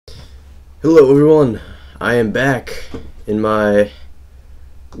Hello everyone, I am back in my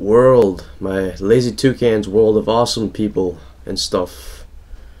world, my LazyToucan's world of awesome people and stuff.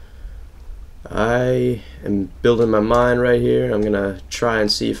 I am building my mine right here. I'm gonna try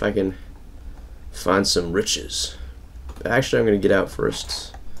and see if I can find some riches. Actually, I'm gonna get out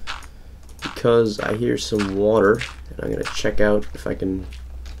first because I hear some water and I'm gonna check out if I can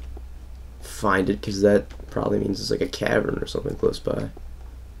find it, because that probably means it's like a cavern or something close by.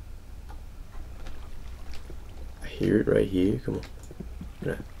 Hear it right here. Come on. I'm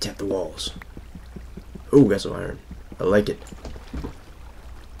gonna tap the walls. Oh, got some iron. I like it.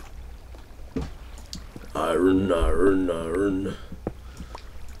 Iron, iron, iron.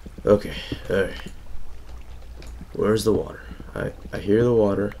 Okay, alright. Where's the water? I hear the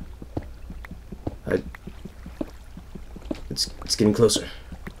water. It's getting closer.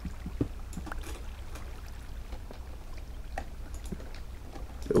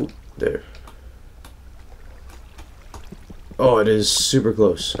 Oh, there. Oh, it is super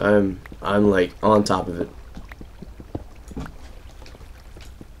close. I'm like on top of it.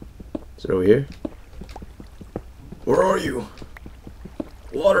 Is it over here? Where are you?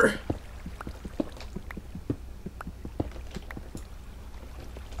 Water.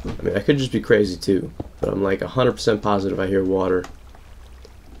 I mean, I could just be crazy too, but I'm like 100% positive I hear water.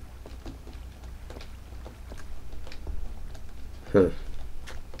 Huh.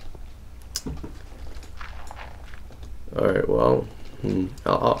 Alright, well,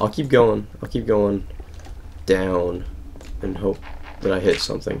 I'll keep going. I'll keep going down and hope that I hit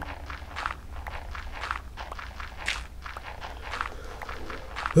something.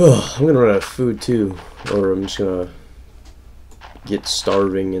 Oh, I'm gonna run out of food too, or I'm just gonna get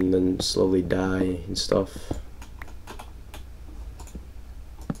starving and then slowly die and stuff.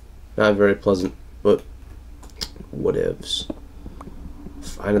 Not very pleasant, but whatevs.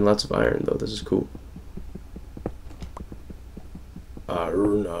 Finding lots of iron though, this is cool.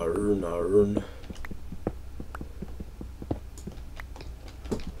 Iron, iron, iron.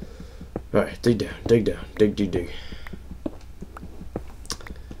 Alright, dig down, dig down, dig, dig, dig.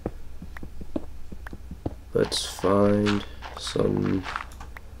 Let's find some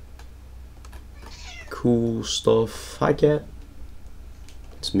cool stuff. Hi, cat.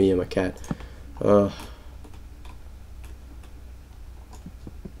 It's me and my cat. Alright,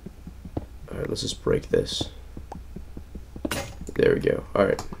 let's just break this. There we go.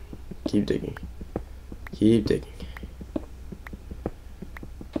 Alright. Keep digging. Keep digging.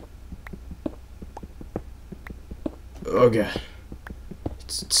 Oh god.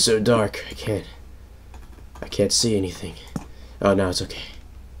 It's so dark. I can't see anything. Oh, now it's okay.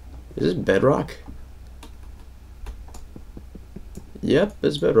 Is this bedrock? Yep,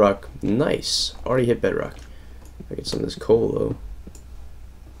 it's bedrock. Nice. Already hit bedrock. I get some of this coal though.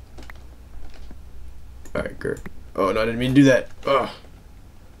 Alright, good. Oh no, I didn't mean to do that. Oh,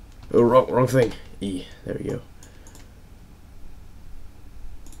 wrong thing. E. There we go.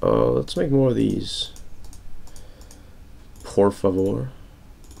 Let's make more of these. Por favor.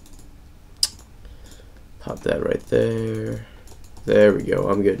 Pop that right there. There we go.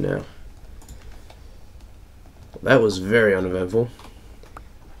 I'm good now. That was very uneventful.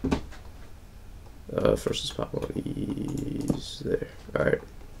 First, let's pop one of these. There. All right.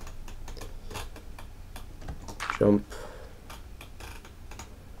 Jump.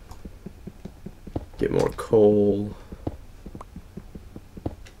 Get more coal.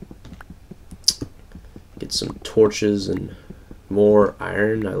 Get some torches and more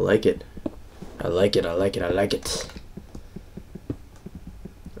iron. I like it. I like it. I like it. I like it.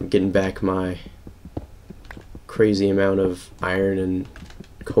 I'm getting back my crazy amount of iron and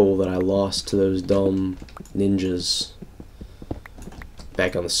coal that I lost to those dumb ninjas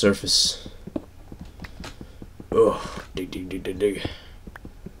back on the surface. Oh, dig, dig, dig, dig, dig.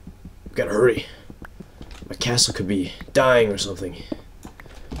 Gotta hurry. My castle could be dying or something.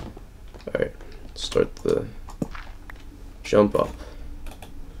 Alright, start the jump up.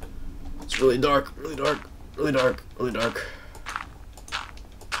 It's really dark, really dark, really dark, really dark.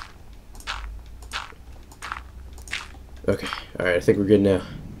 Okay, alright, I think we're good now.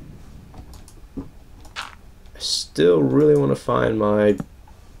 I still really want to find my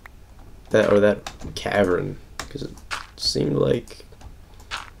that cavern, because it seemed like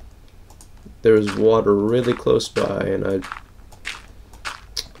there was water really close by, and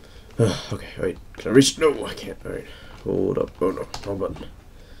okay, wait, can I reach? No, I can't. Alright, hold up. Oh no, wrong button.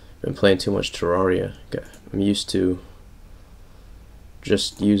 Been playing too much Terraria. I'm used to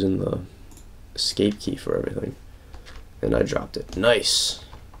just using the escape key for everything, and I dropped it. Nice.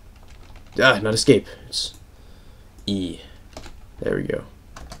 Ah, not escape. It's E. There we go.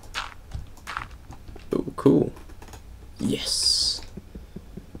 cool. Yes.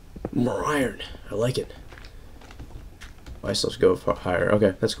 More iron. I like it. I still have to go higher.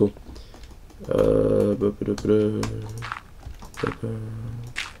 Okay, that's cool.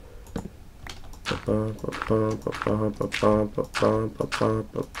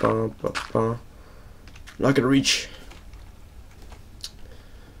 Not gonna reach.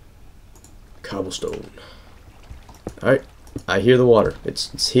 Cobblestone. Alright, I hear the water.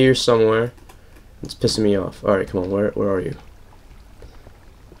 It's here somewhere. It's pissing me off. Alright, come on, where are you?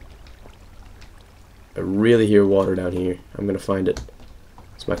 I really hear water down here. I'm gonna find it.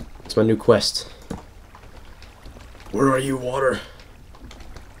 It's my new quest. Where are you, water?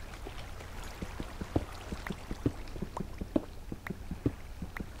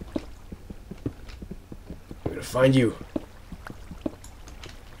 I'm gonna find you.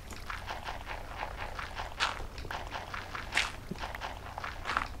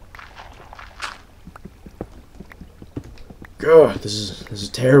 God, this is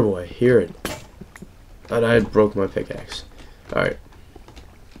terrible. I hear it. Thought I had broke my pickaxe. Alright.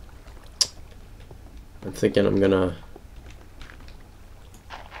 I'm thinking I'm gonna...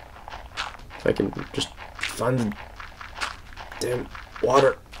 If I can just find the damn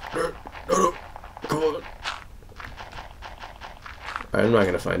water. No, come on. Alright, I'm not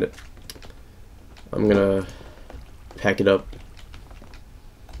gonna find it. I'm gonna pack it up.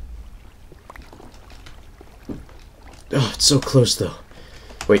 Oh, it's so close though.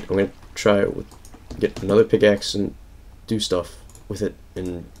 Wait, I'm gonna try it with, get another pickaxe and do stuff with it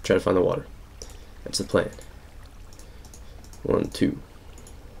and try to find the water. That's the plan. 1, 2.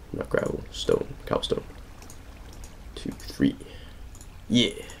 Not gravel, stone, cobblestone. 2, 3.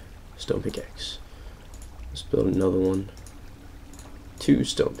 Yeah, stone pickaxe. Let's build another one. 2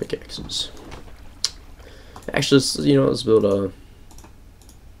 stone pickaxes. Actually, let's build a.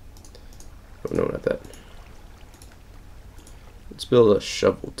 Oh no, not that. Let's build a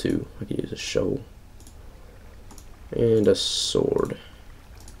shovel too. I can use a shovel. And a sword.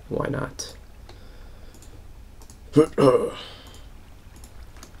 Why not? Okay.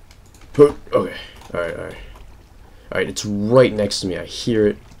 Alright. Alright, it's right next to me. I hear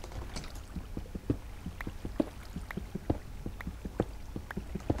it.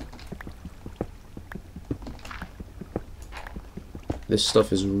 This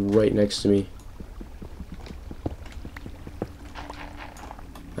stuff is right next to me.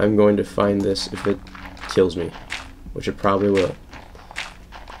 I'm going to find this if it kills me, which it probably will.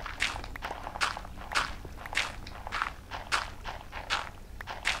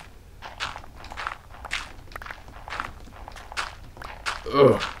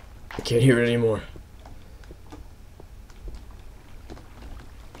 Ugh, I can't hear it anymore.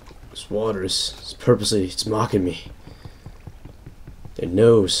 This water is purposely, it's mocking me. It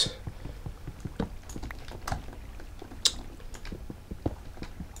knows.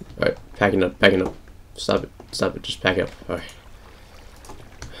 Alright, packing up. Stop it, just pack up. Alright.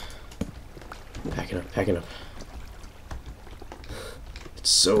 Packing up. It's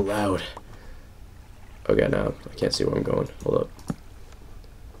so loud. Okay, now I can't see where I'm going. Hold up.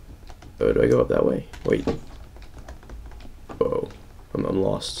 Oh, do I go up that way? Wait. Whoa. I'm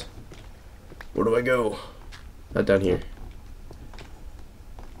lost. Where do I go? Not down here.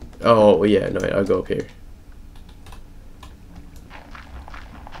 Oh, yeah, no, I'll go up here.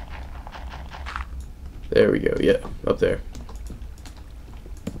 There we go, yeah, up there.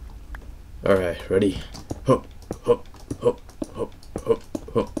 Alright, ready? Hop.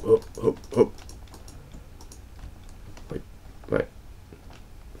 Wait.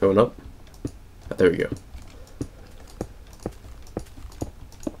 Going up? Oh, there we go.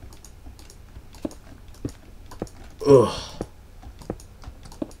 Ugh.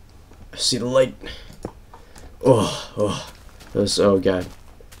 I see the light. Oh god.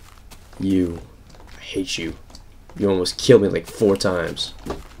 I hate you. You almost killed me like 4 times.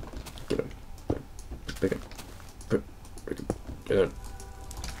 Get him. Pick him.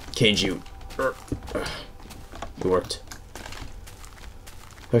 Cage you. It worked.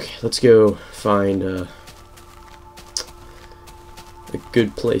 Okay, let's go find a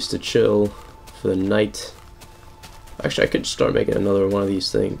good place to chill for the night. Actually, I could start making another one of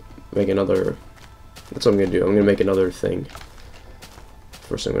these things. That's what I'm gonna do. I'm gonna make another thing.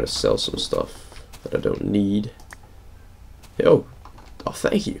 First, I'm gonna sell some stuff that I don't need. Oh,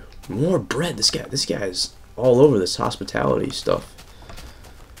 thank you. More bread. This guy is all over this hospitality stuff.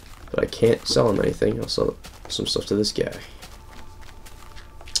 But I can't sell him anything. I'll sell some stuff to this guy.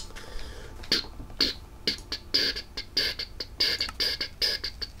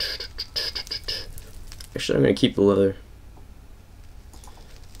 Actually, I'm gonna keep the leather.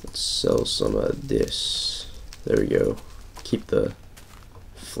 Let's sell some of this. There we go. Keep the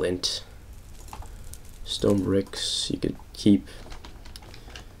flint. Stone bricks you could keep.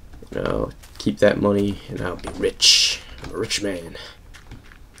 You know, keep that money and I'll be rich. I'm a rich man.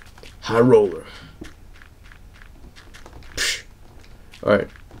 High roller. Alright.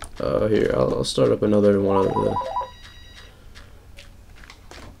 Here, I'll start up another one of the...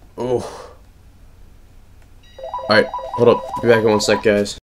 Oh. Alright, hold up. Be back in one sec, guys.